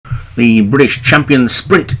The British Champion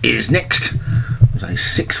Sprint is next. There's a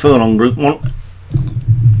 6 furlong Group 1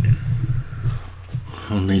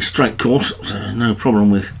 on the straight course, so no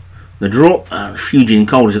problem with the draw. And Fugin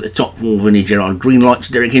Cold is at the top for Vinnie Gerard. Green Lights,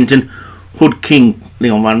 Derek Hinton. Hood King,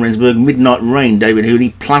 Leon Van Rensburg. Midnight Rain, David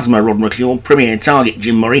Hooley. Plasma, Rod McClure. Premier Target,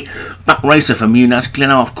 Jim Murray. Back Racer for Munas.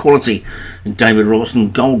 Glenarth Quality, David Robertson.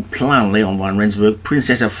 Gold Plan, Leon Van Rensburg.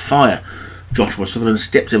 Princess of Fire, Joshua Sutherland.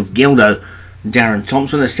 Steps of Gildo, Darren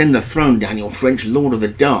Thompson. Ascend the Throne, Daniel French. Lord of the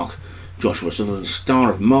Dark, Joshua Sutherland.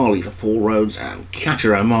 Star of Marley for Paul Rhodes. And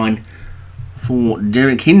Catcher O' Mine for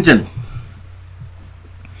Derek Hinton.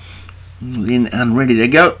 In and ready to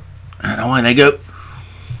go. And away they go.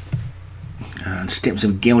 And Steps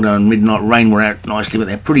of Gildo and Midnight Rain were out nicely, but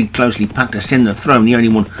they're pretty closely packed. Ascend the Throne, the only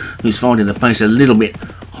one who's finding the pace a little bit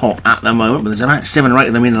hot at the moment, but there's about 7 or 8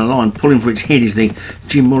 of them in the line. Pulling for its head is the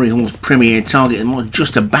Jim Murray horse Premier Target, and might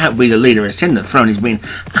just about be the leader. Ascend the Throne has been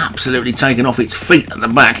absolutely taken off its feet at the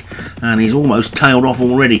back, and he's almost tailed off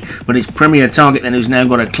already, but it's Premier Target then who's now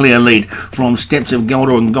got a clear lead from Steps of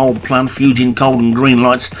Gildo and Gold Plan. Fugin Cold and Green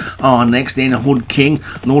Lights are next, then Hood King.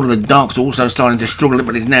 Lord of the Dark's also starting to struggle,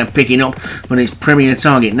 but is now picking up, but it's Premier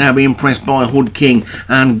Target now being pressed by Hood King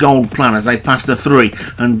and Gold Plan as they pass the 3,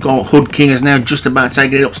 and Hood King is now just about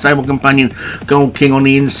taken it up. Stable Companion, Gold King on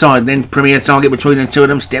the inside, then Premier Target between the two of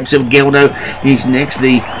them. Steps of Gildo is next.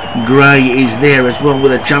 The grey is there as well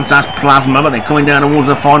with a chance. That's Plasma, but they're coming down towards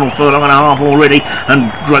the final furlong and a half already,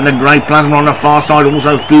 and the grey Plasma on the far side.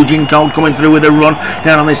 Also Fugin Cold coming through with a run.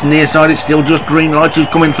 Down on this near side it's still just Green Lights who's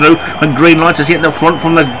coming through, and Green Lights has hit the front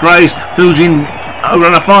from the greys. Fugin over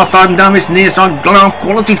on the far side and down this near side. Glenarth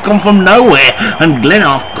Quality's come from nowhere, and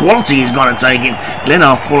Glenarth Quality is going to take it.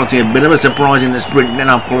 Glenarth Quality, a bit of a surprise in the sprint.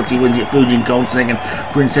 Glenarth Quality wins it. Fugin Cold second.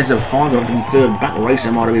 Princess of Fire got to be third. Back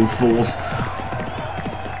Racer might have been fourth.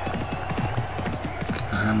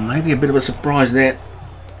 Maybe a bit of a surprise there.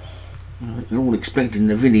 You're all expecting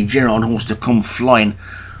the Vinnie Gerard horse to come flying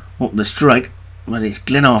up the straight, but it's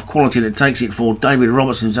Glenarth Quality that takes it for David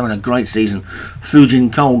Robertson, who's having a great season.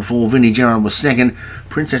 Fugin Cold for Vinnie Gerard was second.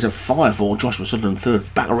 Princess of Fire for Joshua Sutherland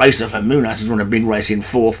third. Back Racer for Munas has run a big race in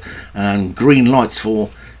fourth, and Green Lights for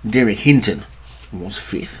Derek Hinton was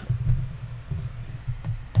fifth.